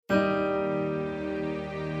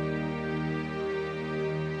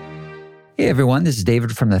Hey everyone, this is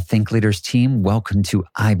David from the Think Leaders team. Welcome to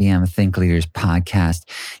IBM Think Leaders podcast.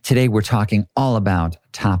 Today we're talking all about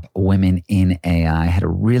top women in AI. I had a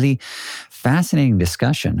really fascinating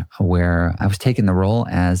discussion where I was taking the role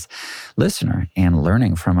as listener and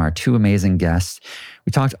learning from our two amazing guests.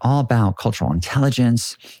 We talked all about cultural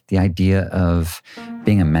intelligence, the idea of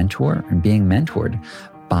being a mentor and being mentored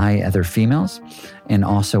by other females, and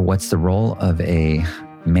also what's the role of a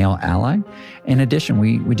male ally. In addition,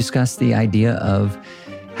 we discussed the idea of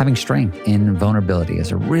having strength in vulnerability.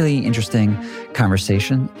 It's a really interesting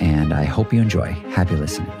conversation, and I hope you enjoy. Happy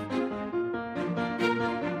listening.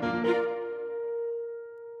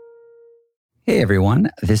 Hey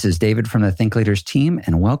everyone, this is David from the Think Leaders team,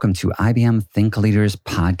 and welcome to IBM Think Leaders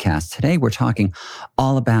podcast. Today we're talking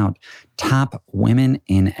all about top women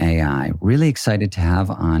in AI. Really excited to have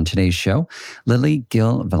on today's show Lily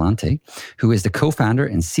Gil-Vellante, who is the co-founder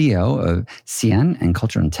and CEO of Cien and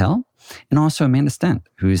Culture Intel, and also Amanda Stent,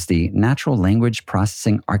 who is the natural language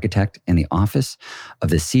processing architect in the office of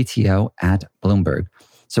the CTO at Bloomberg.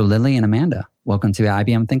 So Lily and Amanda, welcome to the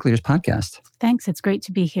IBM Think Leaders podcast. Thanks. It's great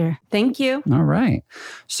to be here. Thank you. All right.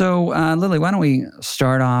 So Lily, why don't we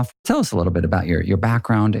start off? Tell us a little bit about your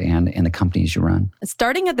background and the companies you run.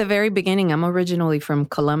 Starting at the very beginning, I'm originally from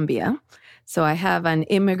Colombia. So I have an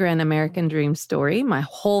immigrant American dream story. My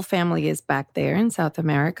whole family is back there in South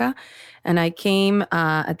America. And I came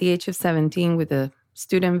at the age of 17 with a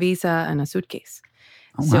student visa and a suitcase.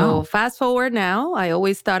 Oh, wow. So fast forward now, I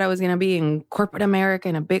always thought I was going to be in corporate America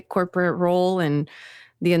in a big corporate role, and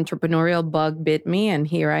the entrepreneurial bug bit me. And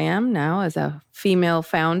here I am now as a female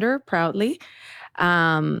founder, proudly,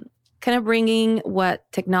 kind of bringing what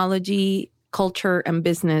technology, culture, and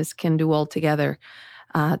business can do all together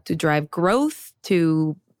to drive growth,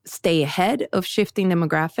 to stay ahead of shifting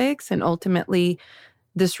demographics, and ultimately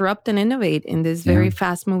disrupt and innovate in this very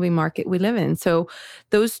fast-moving market we live in. So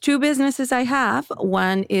those two businesses I have,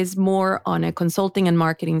 one is more on a consulting and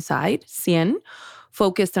marketing side, Cien,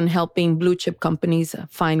 focused on helping blue-chip companies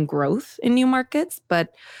find growth in new markets.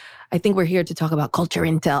 But I think we're here to talk about Culture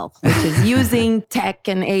Intel, which is using tech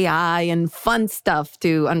and AI and fun stuff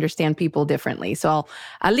to understand people differently. So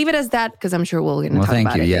I'll leave it as that because I'm sure we're going to talk about it later.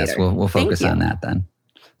 Well, thank you. Yes, we'll focus on that then.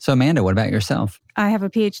 So Amanda, what about yourself? I have a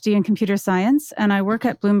PhD in computer science, and I work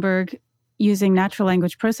at Bloomberg using natural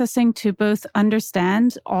language processing to both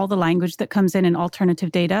understand all the language that comes in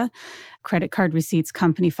alternative data, credit card receipts,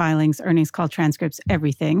 company filings, earnings call transcripts,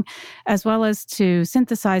 everything, as well as to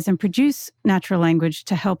synthesize and produce natural language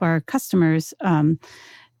to help our customers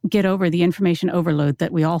get over the information overload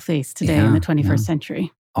that we all face today in the 21st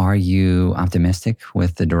century. Are you optimistic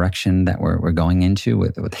with the direction that we're going into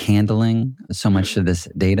with handling so much of this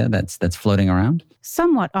data that's floating around?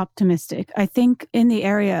 Somewhat optimistic. I think in the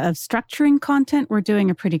area of structuring content, we're doing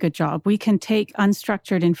a pretty good job. We can take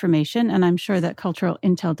unstructured information, and I'm sure that Cultural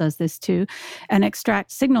Intel does this too, and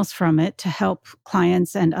extract signals from it to help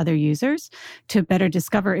clients and other users to better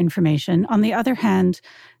discover information. On the other hand,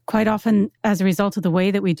 quite often, as a result of the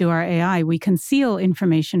way that we do our AI, we conceal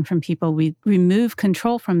information from people. We remove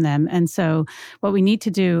control from them. And so what we need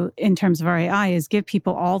to do in terms of our AI is give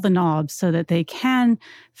people all the knobs so that they can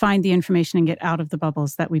find the information and get out of the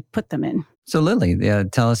bubbles that we put them in. So Lily,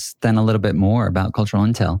 tell us then a little bit more about Cultural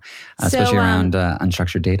Intel, especially around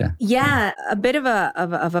unstructured data. Yeah, a bit of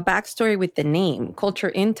a backstory with the name.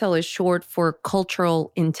 Culture Intel is short for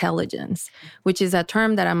cultural intelligence, which is a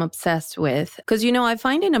term that I'm obsessed with. Because, I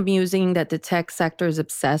find it amusing that the tech sector is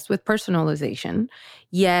obsessed with personalization.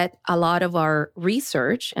 Yet a lot of our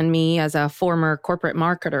research, and me as a former corporate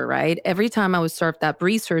marketer, right? Every time I was served up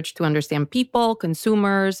research to understand people,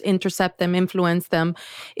 consumers, intercept them, influence them,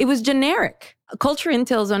 it was generic. Culture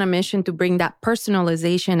Intel is on a mission to bring that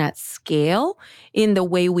personalization at scale in the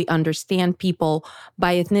way we understand people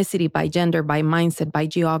by ethnicity, by gender, by mindset, by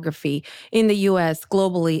geography, in the US,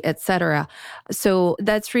 globally, et cetera. So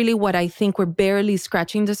that's really what I think we're barely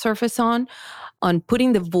scratching the surface on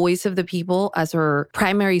putting the voice of the people as our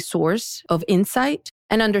primary source of insight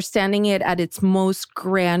and understanding it at its most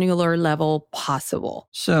granular level possible.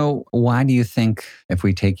 So why do you think, if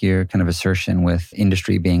we take your kind of assertion with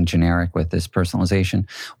industry being generic with this personalization,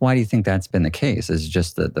 why do you think that's been the case? Is it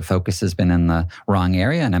just that the focus has been in the wrong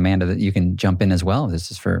area? And Amanda, that you can jump in as well.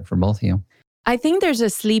 This is for both of you. I think there's a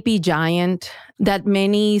sleepy giant that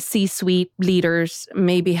many C-suite leaders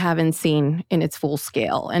maybe haven't seen in its full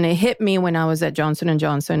scale. And it hit me when I was at Johnson &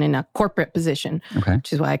 Johnson in a corporate position,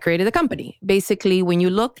 which is why I created the company. Basically, when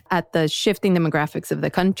you look at the shifting demographics of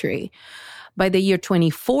the country, by the year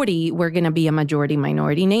 2040, we're going to be a majority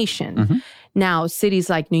minority nation. Now, cities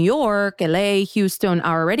like New York, LA, Houston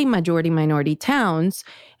are already majority minority towns.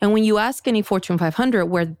 And when you ask any Fortune 500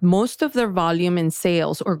 where most of their volume and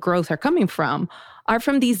sales or growth are coming from, are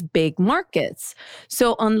from these big markets.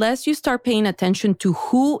 So unless you start paying attention to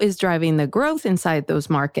who is driving the growth inside those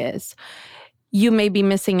markets, you may be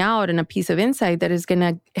missing out on a piece of insight that is going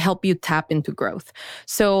to help you tap into growth.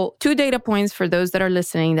 So 2 data points for those that are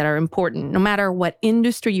listening that are important. No matter what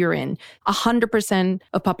industry you're in, 100%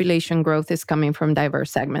 of population growth is coming from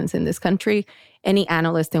diverse segments in this country. Any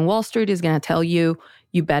analyst in Wall Street is going to tell you,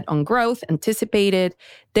 you bet on growth, anticipate it.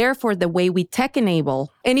 Therefore, the way we tech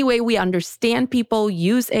enable, any way we understand people,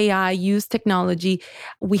 use AI, use technology,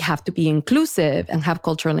 we have to be inclusive and have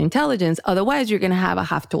cultural intelligence. Otherwise, you're going to have a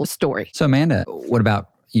half-told story. So Amanda, what about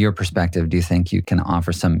your perspective? Do you think you can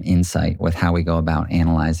offer some insight with how we go about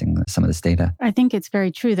analyzing some of this data? I think it's very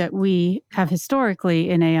true that we have historically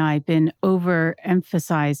in AI been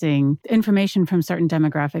overemphasizing information from certain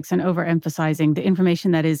demographics and overemphasizing the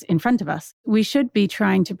information that is in front of us. We should be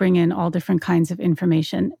trying to bring in all different kinds of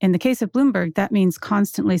information. In the case of Bloomberg, that means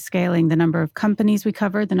constantly scaling the number of companies we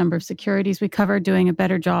cover, the number of securities we cover, doing a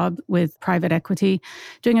better job with private equity,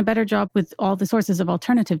 doing a better job with all the sources of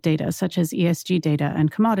alternative data, such as ESG data and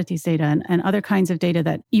commodities data and other kinds of data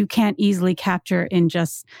that you can't easily capture in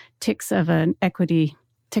just ticks of an equity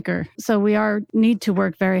ticker. So we need to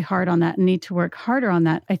work very hard on that and need to work harder on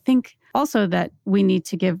that. I think also that we need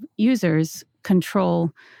to give users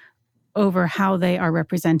control over how they are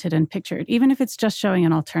represented and pictured, even if it's just showing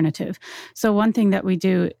an alternative. So one thing that we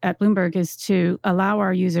do at Bloomberg is to allow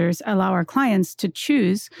our clients to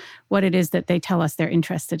choose what it is that they tell us they're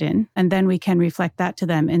interested in. And then we can reflect that to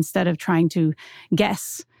them instead of trying to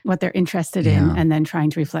guess what they're interested in and then trying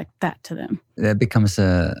to reflect that to them. That becomes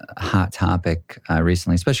a hot topic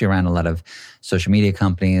recently, especially around a lot of social media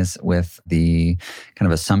companies with the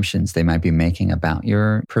kind of assumptions they might be making about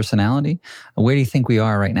your personality. Where do you think we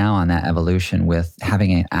are right now on that evolution with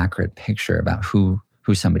having an accurate picture about who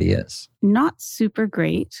somebody is? Not super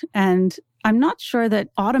great. And I'm not sure that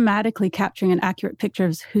automatically capturing an accurate picture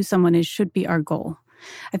of who someone is should be our goal.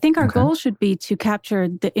 I think our goal should be to capture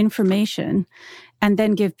the information and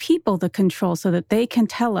then give people the control so that they can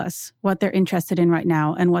tell us what they're interested in right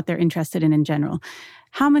now and what they're interested in general.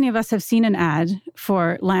 How many of us have seen an ad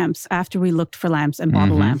for lamps after we looked for lamps and bought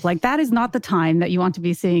a lamp? Like, that is not the time that you want to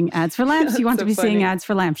be seeing ads for lamps. You want to be seeing ads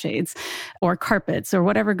for lampshades or carpets or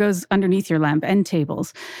whatever goes underneath your lamp, end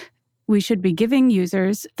tables. We should be giving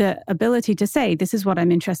users the ability to say, this is what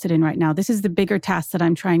I'm interested in right now. This is the bigger task that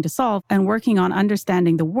I'm trying to solve, and working on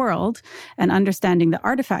understanding the world and understanding the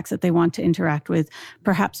artifacts that they want to interact with,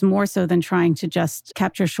 perhaps more so than trying to just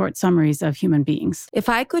capture short summaries of human beings. If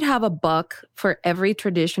I could have a buck for every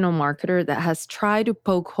traditional marketer that has tried to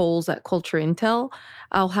poke holes at culture intel,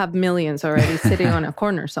 I'll have millions already sitting on a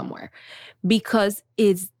corner somewhere, because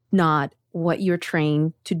it's not what you're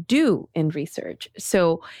trained to do in research.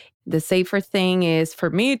 So the safer thing is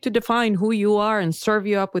for me to define who you are and serve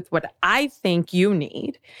you up with what I think you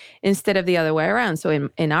need instead of the other way around. So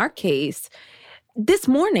in our case, this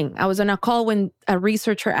morning, I was on a call when a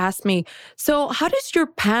researcher asked me, so how does your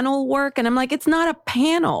panel work? And I'm like, it's not a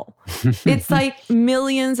panel. It's like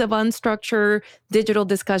millions of unstructured digital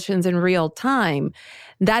discussions in real time.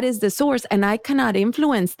 That is the source, and I cannot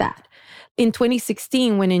influence that. In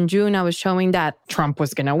 2016, when in June I was showing that Trump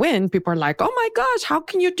was going to win, people are like, oh my gosh, how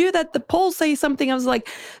can you do that? The polls say something. I was like,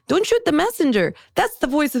 don't shoot the messenger. That's the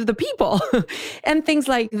voice of the people. And things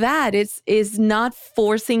like that. It's not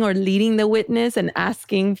forcing or leading the witness and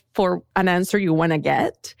asking for an answer you want to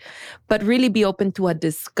get, but really be open to a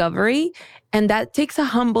discovery. And that takes a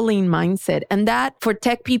humbling mindset. And that for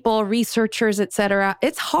tech people, researchers, et cetera,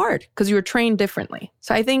 it's hard because you're trained differently.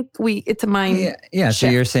 So I think it's a mind shift. So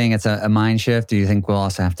you're saying it's a mind shift. Do you think we'll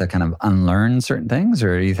also have to kind of unlearn certain things,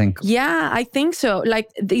 or do you think? Yeah, I think so. Like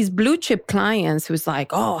these blue chip clients who's like,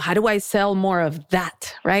 oh, how do I sell more of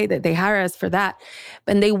that, right? That they hire us for that.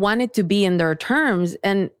 And they want it to be in their terms.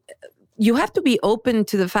 And you have to be open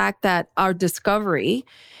to the fact that our discovery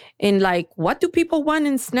in like, what do people want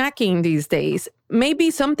in snacking these days?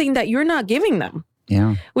 Maybe something that you're not giving them.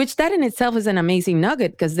 Yeah. Which that in itself is an amazing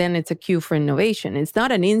nugget, because then it's a cue for innovation. It's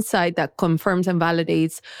not an insight that confirms and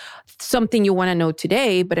validates something you want to know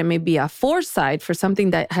today, but it may be a foresight for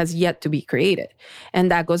something that has yet to be created.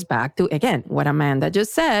 And that goes back to, again, what Amanda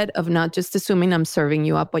just said of not just assuming I'm serving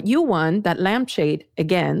you up what you want, that lampshade,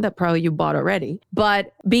 again, that probably you bought already,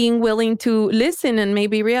 but being willing to listen and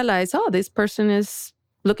maybe realize, oh, this person is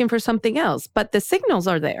looking for something else, but the signals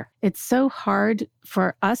are there. It's so hard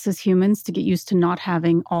for us as humans to get used to not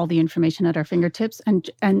having all the information at our fingertips, and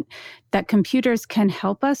that computers can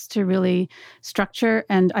help us to really structure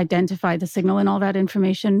and identify the signal in all that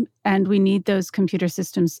information. And we need those computer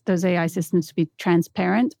systems, those AI systems, to be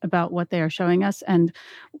transparent about what they are showing us and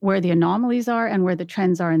where the anomalies are and where the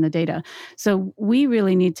trends are in the data. So we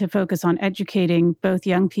really need to focus on educating both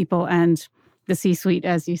young people and the C-suite,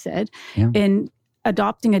 as you said, in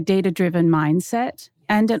adopting a data-driven mindset,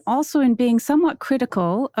 and then also in being somewhat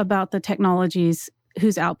critical about the technologies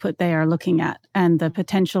whose output they are looking at and the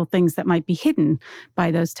potential things that might be hidden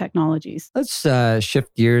by those technologies. Let's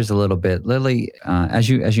shift gears a little bit. Lily, as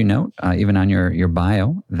you note, even on your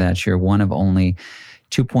bio, that you're one of only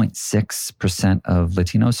 2.6% of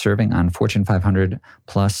Latinos serving on Fortune 500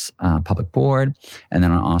 plus public board, and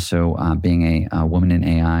then also being a woman in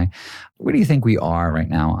AI. Where do you think we are right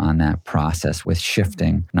now on that process with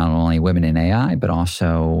shifting not only women in AI, but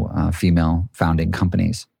also female founding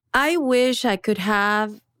companies? I wish I could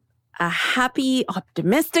have a happy,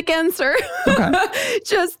 optimistic answer. Okay.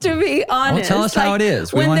 Just to be honest. Well, tell us how it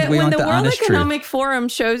is. We want the World honest Economic truth. Forum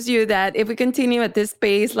shows you that if we continue at this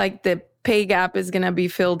pace, like the pay gap is going to be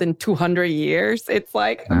filled in 200 years. It's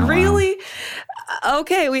like, really? Wow.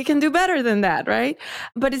 Okay, we can do better than that, right?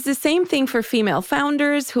 But it's the same thing for female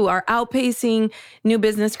founders who are outpacing new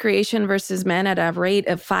business creation versus men at a rate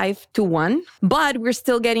of 5-1. But we're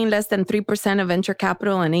still getting less than 3% of venture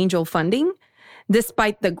capital and angel funding,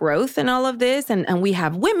 despite the growth and all of this. And we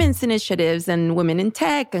have women's initiatives and women in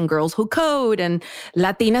tech and girls who code and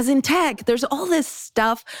Latinas in tech. There's all this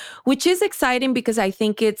stuff, which is exciting because I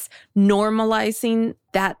think it's normalizing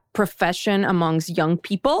that profession amongst young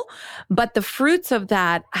people. But the fruits of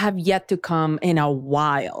that have yet to come in a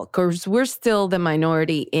while because we're still the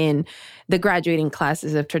minority in the graduating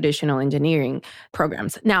classes of traditional engineering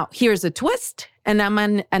programs. Now, here's a twist, and I'm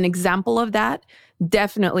an example of that.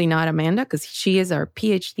 Definitely not Amanda, because she is our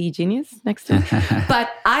PhD genius next to me.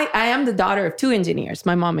 But I am the daughter of 2 engineers,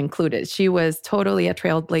 my mom included. She was totally a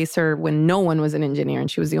trailblazer when no one was an engineer,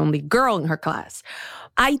 and she was the only girl in her class.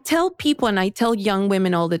 I tell people, and I tell young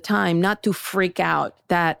women all the time, not to freak out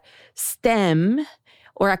that STEM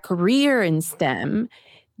or a career in STEM,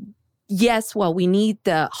 yes, well, we need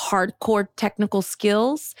the hardcore technical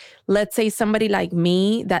skills. Let's say somebody like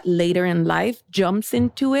me that later in life jumps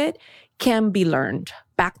into it, can be learned.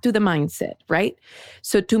 Back to the mindset, right?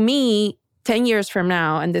 So to me, 10 years from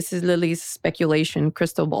now, and this is Lily's speculation,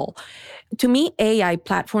 crystal ball, to me, AI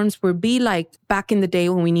platforms will be like back in the day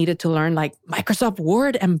when we needed to learn like Microsoft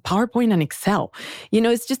Word and PowerPoint and Excel. You know,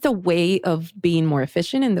 it's just a way of being more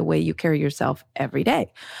efficient in the way you carry yourself every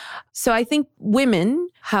day. So I think women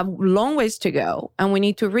have long ways to go, and we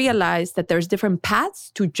need to realize that there's different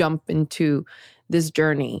paths to jump into this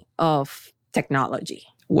journey of technology.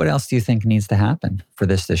 What else do you think needs to happen for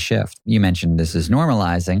this to shift? You mentioned this is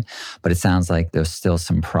normalizing, but it sounds like there's still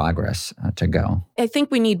some progress to go. I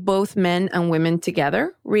think we need both men and women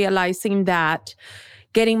together, realizing that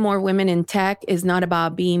getting more women in tech is not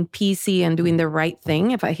about being PC and doing the right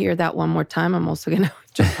thing. If I hear that one more time, I'm also going to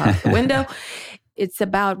jump out the window. It's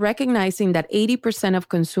about recognizing that 80% of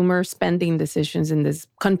consumer spending decisions in this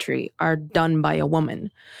country are done by a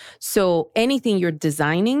woman. So anything you're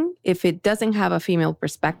designing, if it doesn't have a female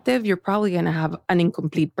perspective, you're probably going to have an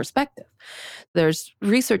incomplete perspective. There's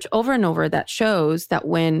research over and over that shows that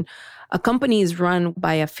when a company is run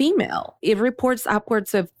by a female, it reports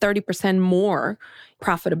upwards of 30% more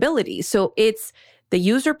profitability. So it's the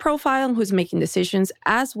user profile who's making decisions,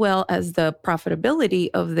 as well as the profitability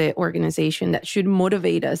of the organization that should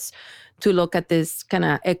motivate us to look at this kind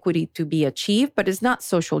of equity to be achieved. But it's not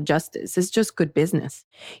social justice. It's just good business.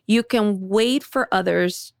 You can wait for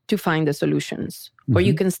others to find the solutions, or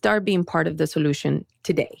you can start being part of the solution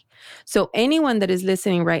today. So anyone that is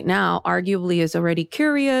listening right now arguably is already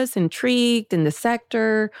curious, intrigued in the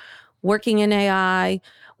sector, working in AI.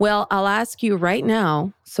 Well, I'll ask you right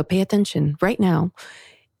now, so pay attention right now.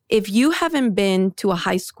 If you haven't been to a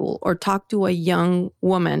high school or talked to a young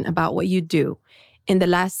woman about what you do in the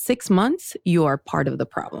last 6 months, you are part of the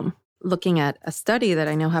problem. Looking at a study that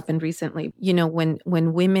I know happened recently, you know, when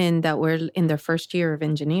women that were in their first year of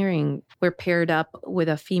engineering were paired up with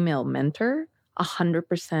a female mentor,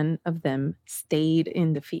 100% of them stayed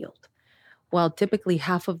in the field, while typically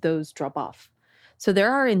half of those drop off. So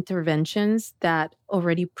there are interventions that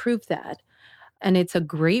already prove that. And it's a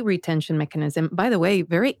great retention mechanism. By the way,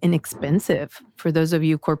 very inexpensive for those of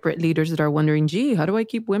you corporate leaders that are wondering, gee, how do I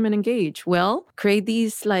keep women engaged? Well, create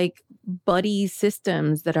these like buddy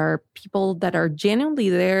systems that are people that are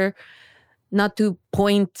genuinely there not to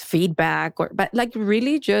point feedback but like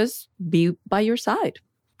really just be by your side.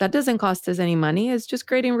 That doesn't cost us any money. It's just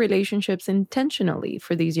creating relationships intentionally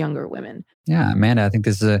for these younger women. Yeah, Amanda, I think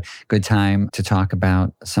this is a good time to talk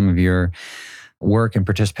about some of your work and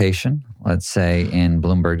participation, let's say, in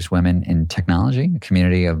Bloomberg's Women in Technology, a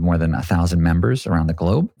community of more than 1,000 members around the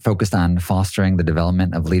globe, focused on fostering the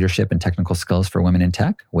development of leadership and technical skills for women in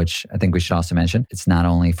tech, which I think we should also mention. It's not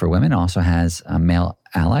only for women, it also has male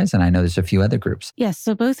allies, and I know there's a few other groups. Yes,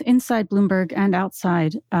 so both inside Bloomberg and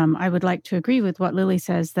outside, I would like to agree with what Lily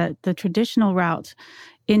says, that the traditional route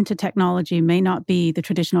into technology may not be the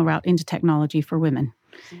traditional route into technology for women.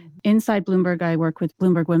 Inside Bloomberg, I work with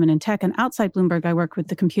Bloomberg Women in Tech, and outside Bloomberg, I work with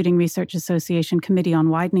the Computing Research Association Committee on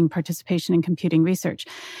Widening Participation in Computing Research.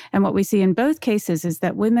 And what we see in both cases is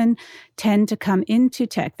that women tend to come into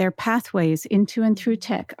tech. Their pathways into and through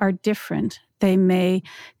tech are different. They may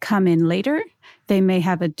come in later. They may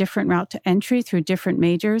have a different route to entry through different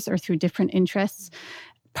majors or through different interests.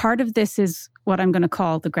 Part of this is what I'm going to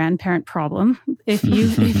call the grandparent problem. If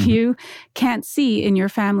you can't see in your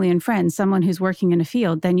family and friends someone who's working in a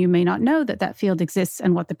field, then you may not know that that field exists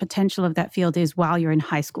and what the potential of that field is while you're in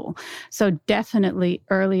high school. So definitely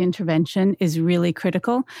early intervention is really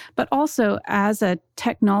critical. But also as a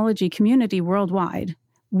technology community worldwide,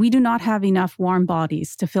 we do not have enough warm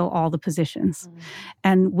bodies to fill all the positions.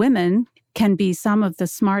 And women can be some of the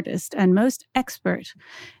smartest and most expert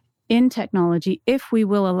in technology if we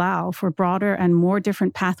will allow for broader and more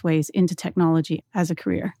different pathways into technology as a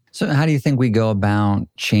career. So how do you think we go about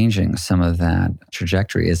changing some of that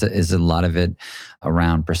trajectory? Is a lot of it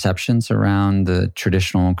around perceptions around the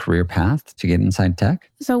traditional career path to get inside tech?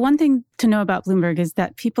 So one thing to know about Bloomberg is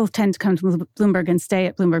that people tend to come to Bloomberg and stay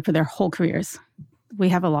at Bloomberg for their whole careers. We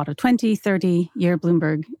have a lot of 20, 30-year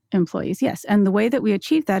Bloomberg employees, yes. And the way that we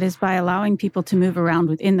achieve that is by allowing people to move around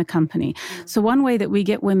within the company. So one way that we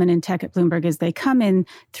get women in tech at Bloomberg is they come in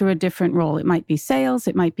through a different role. It might be sales,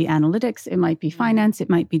 it might be analytics, it might be finance, it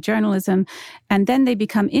might be journalism. And then they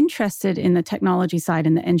become interested in the technology side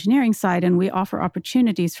and the engineering side. And we offer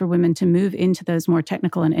opportunities for women to move into those more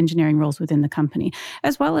technical and engineering roles within the company,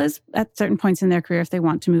 as well as at certain points in their career if they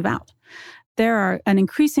want to move out. There are an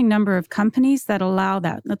increasing number of companies that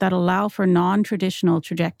allow for non-traditional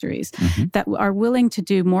trajectories, that are willing to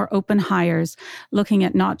do more open hires, looking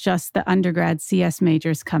at not just the undergrad CS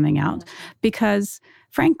majors coming out. Because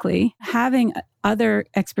frankly, having other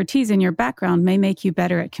expertise in your background may make you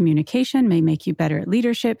better at communication, may make you better at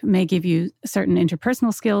leadership, may give you certain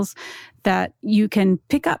interpersonal skills that you can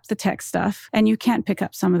pick up the tech stuff, and you can't pick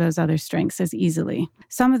up some of those other strengths as easily.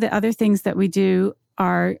 Some of the other things that we do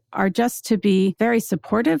are just to be very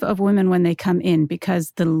supportive of women when they come in,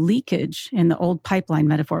 because the leakage in the old pipeline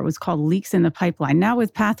metaphor was called leaks in the pipeline. Now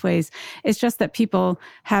with pathways, it's just that people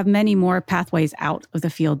have many more pathways out of the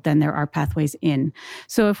field than there are pathways in.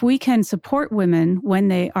 So if we can support women when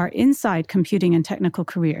they are inside computing and technical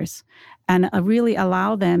careers, and really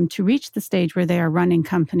allow them to reach the stage where they are running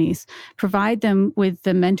companies, provide them with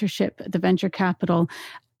the mentorship, the venture capital.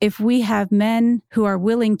 If we have men who are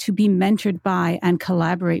willing to be mentored by and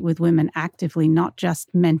collaborate with women actively, not just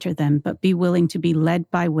mentor them, but be willing to be led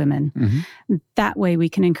by women, that way we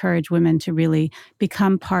can encourage women to really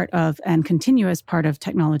become part of and continue as part of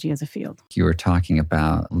technology as a field. You were talking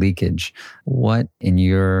about leakage. What, in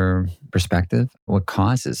your perspective, what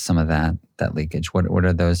causes some of that leakage? What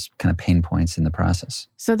are those kind of pain points in the process?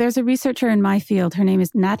 So there's a researcher in my field. Her name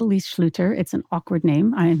is Natalie Schluter. It's an awkward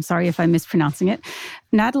name. I am sorry if I'm mispronouncing it.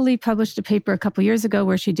 Natalie published a paper a couple years ago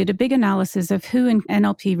where she did a big analysis of who in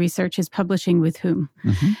NLP research is publishing with whom.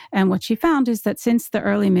 And what she found is that since the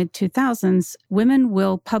early mid-2000s, women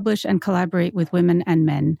will publish and collaborate with women and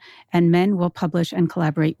men will publish and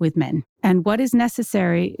collaborate with men. And what is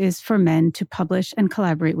necessary is for men to publish and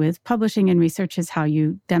collaborate with. Publishing in research is how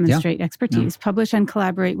you demonstrate expertise. Publish and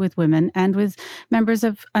collaborate with women and with members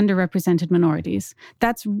of underrepresented minorities.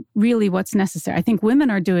 That's really what's necessary. I think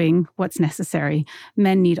women are doing what's necessary.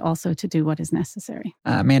 Men need also to do what is necessary.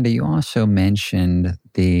 Amanda, you also mentioned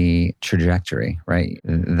the trajectory, right?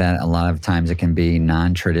 That a lot of times it can be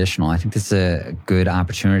non-traditional. I think this is a good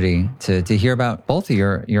opportunity to hear about both of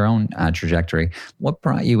your own trajectory. What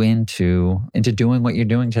brought you into doing what you're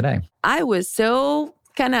doing today? I was so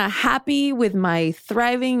kind of happy with my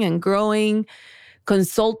thriving and growing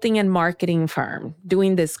consulting and marketing firm,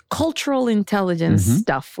 doing this cultural intelligence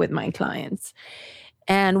stuff with my clients.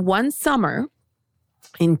 And one summer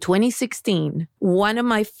in 2016, one of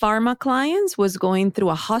my pharma clients was going through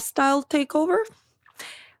a hostile takeover.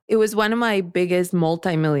 It was one of my biggest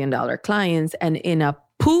multi-million-dollar clients, and in a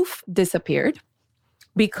poof, disappeared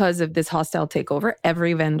because of this hostile takeover.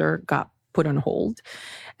 Every vendor got put on hold.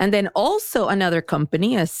 And then also another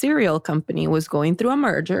company, a cereal company, was going through a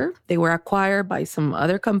merger. They were acquired by some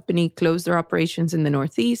other company, closed their operations in the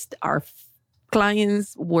Northeast. Our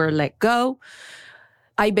clients were let go.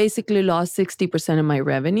 I basically lost 60% of my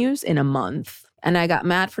revenues in a month. And I got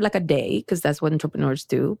mad for like a day because that's what entrepreneurs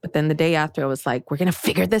do. But then the day after, I was like, we're going to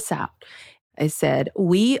figure this out. I said,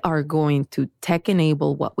 we are going to tech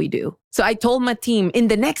enable what we do. So I told my team, in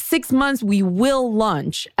the next 6 months, we will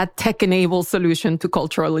launch a tech enabled solution to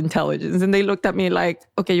cultural intelligence. And they looked at me like,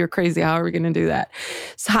 okay, you're crazy. How are we going to do that?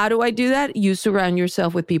 So how do I do that? You surround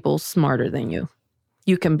yourself with people smarter than you.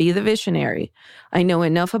 You can be the visionary. I know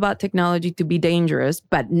enough about technology to be dangerous,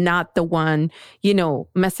 but not the one,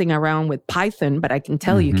 messing around with Python. But I can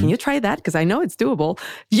tell you, can you try that? Because I know it's doable.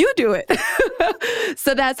 You do it.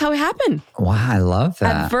 So that's how it happened. Wow, I love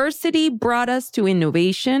that. Adversity brought us to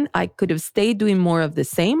innovation. I could have stayed doing more of the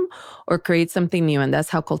same or create something new. And that's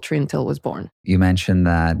how Culture Intel was born. You mentioned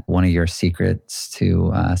that one of your secrets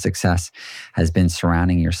to success has been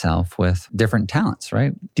surrounding yourself with different talents,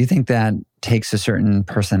 right? Do you think that takes a certain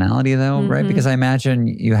personality though, right? Because I imagine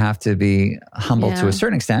you have to be humble to a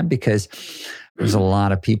certain extent because there's a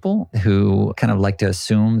lot of people who kind of like to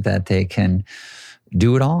assume that they can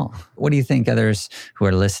do it all. What do you think others who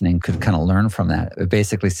are listening could kind of learn from that?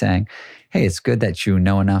 Basically saying, hey, it's good that you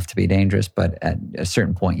know enough to be dangerous, but at a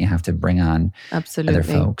certain point you have to bring on other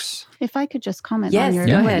folks. If I could just comment on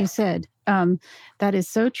what you said, that is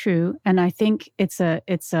so true. And I think it's a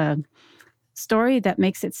story that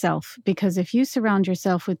makes itself, because if you surround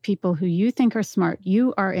yourself with people who you think are smart,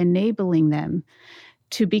 you are enabling them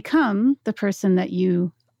to become the person that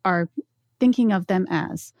you are thinking of them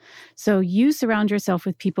as. So you surround yourself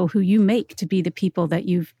with people who you make to be the people that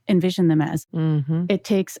you've envisioned them as. It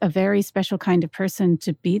takes a very special kind of person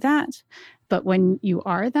to be that. But when you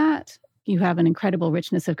are that, you have an incredible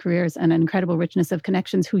richness of careers and an incredible richness of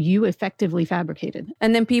connections who you effectively fabricated.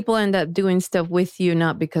 And then people end up doing stuff with you,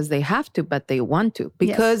 not because they have to, but they want to,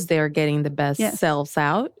 because they're getting the best selves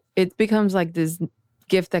out. It becomes like this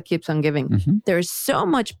gift that keeps on giving. There's so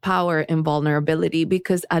much power in vulnerability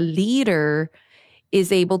because a leader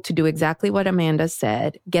is able to do exactly what Amanda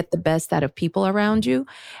said, get the best out of people around you.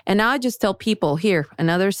 And now I just tell people here,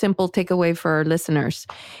 another simple takeaway for our listeners.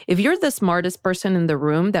 If you're the smartest person in the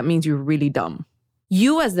room, that means you're really dumb.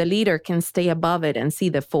 You as the leader can stay above it and see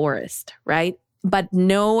the forest, right? But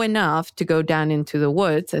know enough to go down into the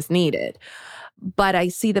woods as needed. But I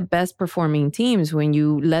see the best performing teams when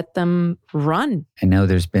you let them run. I know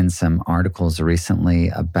there's been some articles recently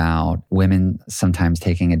about women sometimes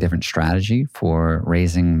taking a different strategy for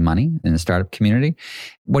raising money in the startup community.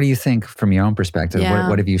 What do you think from your own perspective?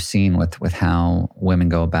 What have you seen with how women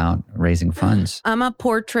go about raising funds? I'm a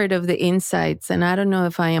portrait of the insights, and I don't know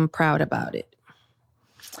if I am proud about it.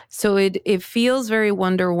 So it feels very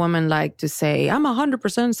Wonder Woman-like to say, I'm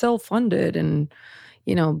 100% self-funded and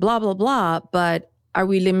blah, blah, blah. But are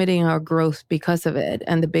we limiting our growth because of it?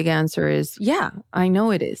 And the big answer is, yeah, I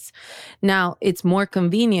know it is. Now, it's more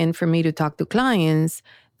convenient for me to talk to clients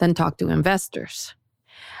than talk to investors.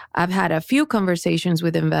 I've had a few conversations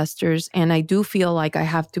with investors, and I do feel like I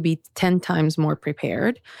have to be 10 times more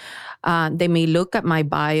prepared. They may look at my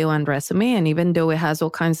bio and resume, and even though it has all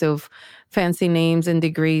kinds of fancy names and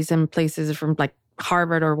degrees and places from like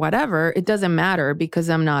Harvard or whatever, it doesn't matter because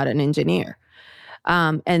I'm not an engineer.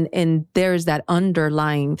 And there's that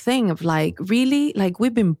underlying thing of like, really, like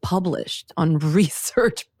we've been published on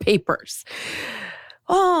research papers.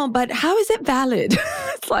 Oh, but how is it valid?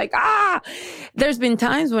 It's like, there's been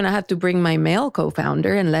times when I have to bring my male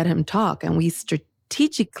co-founder and let him talk, and we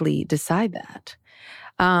strategically decide that.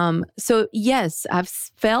 So yes, I've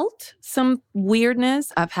felt some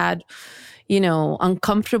weirdness. I've had,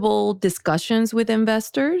 uncomfortable discussions with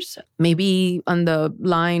investors, maybe on the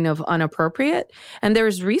line of inappropriate. And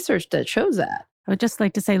there's research that shows that. I would just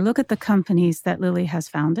like to say, look at the companies that Lily has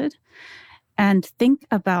founded and think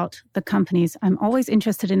about the companies. I'm always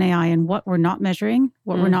interested in AI and what we're not measuring,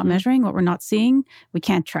 what we're not seeing, we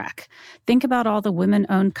can't track. Think about all the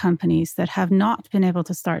women-owned companies that have not been able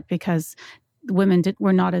to start because women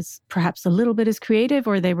were not as, perhaps a little bit as creative,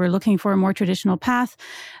 or they were looking for a more traditional path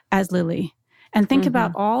as Lily. And think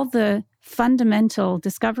about all the fundamental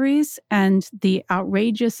discoveries and the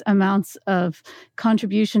outrageous amounts of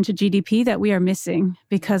contribution to GDP that we are missing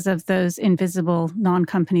because of those invisible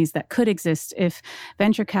non-companies that could exist if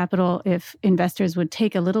venture capital, if investors would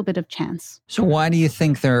take a little bit of chance. So why do you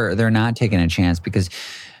think they're not taking a chance? Because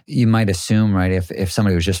you might assume, right, if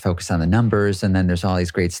somebody was just focused on the numbers and then there's all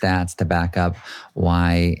these great stats to back up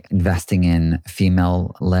why investing in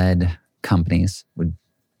female-led companies would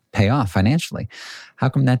pay off financially. How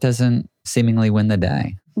come that doesn't seemingly win the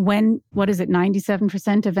day. When,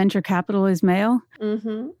 97% of venture capital is male?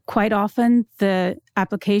 Quite often, the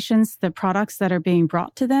applications, the products that are being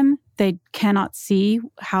brought to them, they cannot see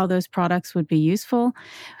how those products would be useful.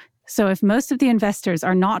 So if most of the investors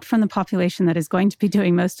are not from the population that is going to be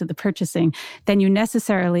doing most of the purchasing, then you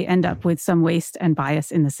necessarily end up with some waste and bias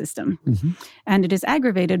in the system. And it is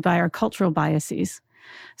aggravated by our cultural biases.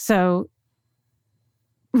 So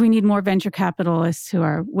we need more venture capitalists who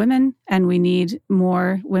are women, and we need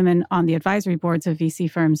more women on the advisory boards of VC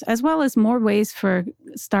firms, as well as more ways for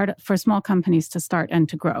small companies to start and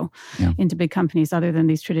to grow into big companies other than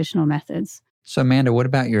these traditional methods. So Amanda, what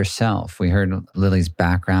about yourself? We heard Lily's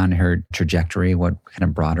background, her trajectory, what kind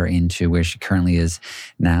of brought her into where she currently is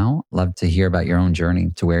now. Love to hear about your own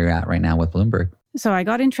journey to where you're at right now with Bloomberg. So I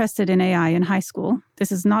got interested in AI in high school.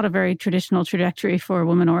 This is not a very traditional trajectory for a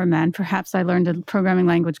woman or a man. Perhaps I learned a programming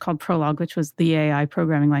language called Prolog, which was the AI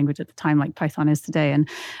programming language at the time, like Python is today. And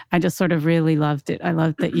I just sort of really loved it. I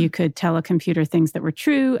loved that you could tell a computer things that were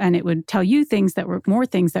true, and it would tell you things that were more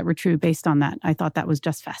things that were true based on that. I thought that was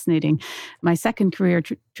just fascinating. My second career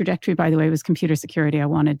trajectory, by the way, was computer security. I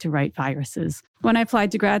wanted to write viruses. When I applied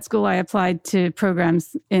to grad school, I applied to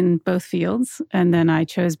programs in both fields. And then I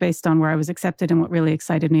chose based on where I was accepted and what really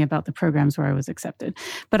excited me about the programs where I was accepted.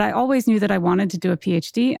 But I always knew that I wanted to do a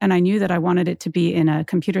PhD, and I knew that I wanted it to be in a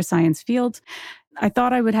computer science field. I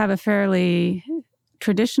thought I would have a fairly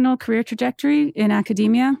traditional career trajectory in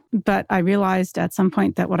academia, but I realized at some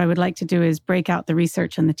point that what I would like to do is break out the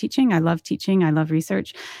research and the teaching. I love teaching. I love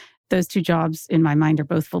research. Those two jobs in my mind are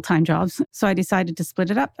both full-time jobs. So I decided to split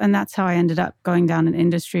it up. And that's how I ended up going down an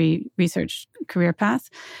industry research career path.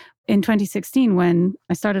 In 2016, when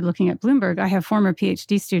I started looking at Bloomberg, I have former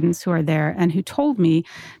PhD students who are there and who told me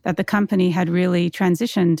that the company had really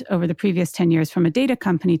transitioned over the previous 10 years from a data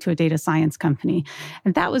company to a data science company.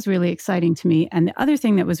 And that was really exciting to me. And the other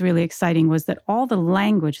thing that was really exciting was that all the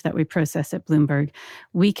language that we process at Bloomberg,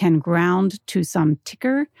 we can ground to some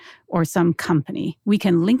ticker or some company. We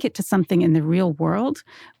can link it to something in the real world,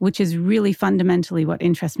 which is really fundamentally what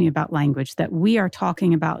interests me about language, that we are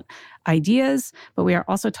talking about ideas, but we are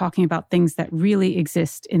also talking about things that really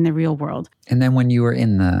exist in the real world. And then when you were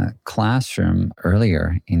in the classroom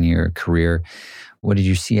earlier in your career, what did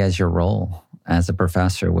you see as your role as a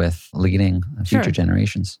professor with leading future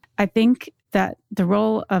generations? I think that the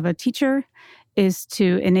role of a teacher is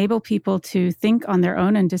to enable people to think on their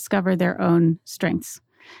own and discover their own strengths.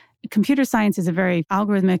 Computer science is a very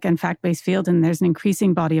algorithmic and fact-based field, and there's an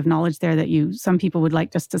increasing body of knowledge there that some people would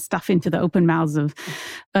like just to stuff into the open mouths of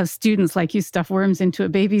students, like you stuff worms into a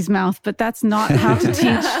baby's mouth. But that's not how to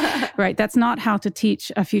teach, right? That's not how to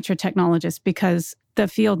teach a future technologist, because the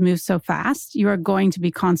field moves so fast. You are going to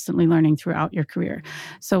be constantly learning throughout your career.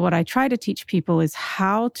 So what I try to teach people is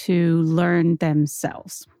how to learn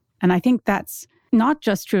themselves. And I think that's not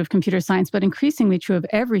just true of computer science, but increasingly true of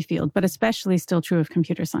every field, but especially still true of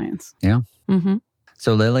computer science. Yeah.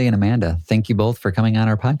 So Lily and Amanda, thank you both for coming on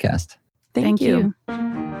our podcast. Thank you.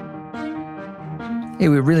 Hey,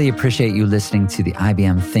 we really appreciate you listening to the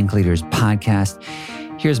IBM Think Leaders podcast.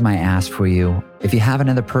 Here's my ask for you. If you have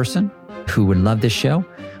another person who would love this show,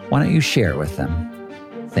 why don't you share it with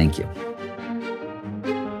them? Thank you.